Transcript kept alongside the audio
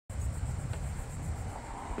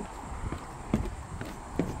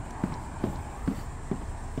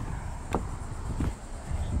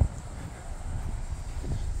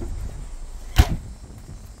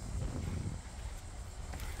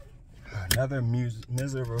another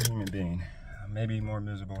miserable human being, maybe more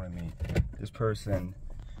miserable than me. This person,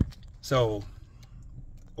 so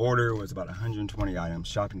order was about 120 items,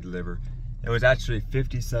 shop and deliver. It was actually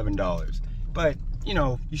 $57. But you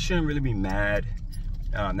know, you shouldn't really be mad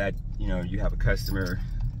that you have a customer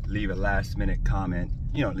leave a last minute comment,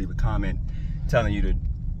 leave a comment telling you to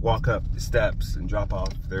walk up the steps and drop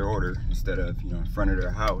off their order instead of in front of their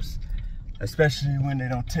house, especially when they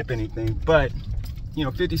don't tip anything. But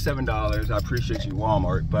 $57, I appreciate you,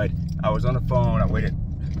 Walmart, but I was on the phone, I waited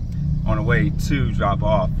on the way to drop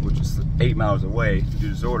off, which was 8 miles away, to do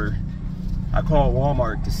this order. I called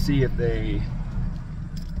Walmart to see if the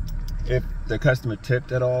customer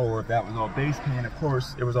tipped at all, or if that was all base pay, and of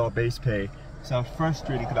course it was all base pay. So I was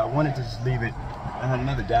frustrated because I wanted to just leave it. I had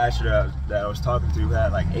another dasher that I was talking to who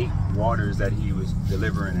had like 8 waters that he was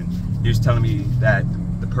delivering, and he was telling me that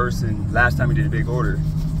the person, last time he did a big order,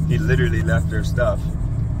 he literally left their stuff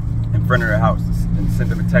in front of their house and sent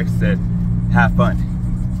them a text that said, "Have fun,"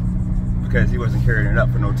 because he wasn't carrying it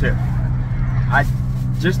up for no tip. I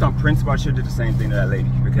just on principle, I should have did the same thing to that lady,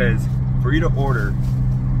 because for you to order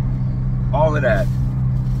all of that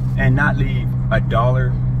and not leave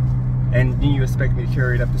 $1, and then you expect me to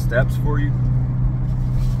carry it up the steps for you,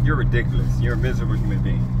 you're ridiculous. You're a miserable human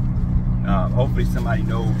being. Hopefully somebody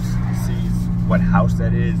sees what house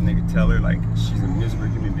that is, and they can tell her like she's a miserable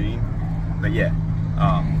human being. But yeah,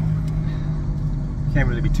 can't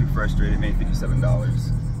really be too frustrated. Made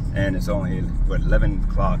 $57, and it's only what 11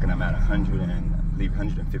 o'clock, and I'm at leave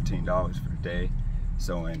 $115 for the day.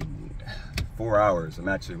 So in 4 hours, I'm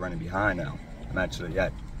actually running behind now. I'm actually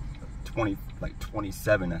at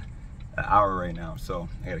 27 an hour right now, so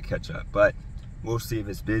I gotta catch up. But we'll see if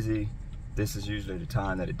it's busy. This is usually the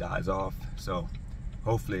time that it dies off, so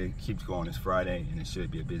hopefully it keeps going this Friday, and it should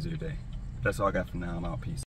be a busier day. That's all I got for now. I'm out. Peace.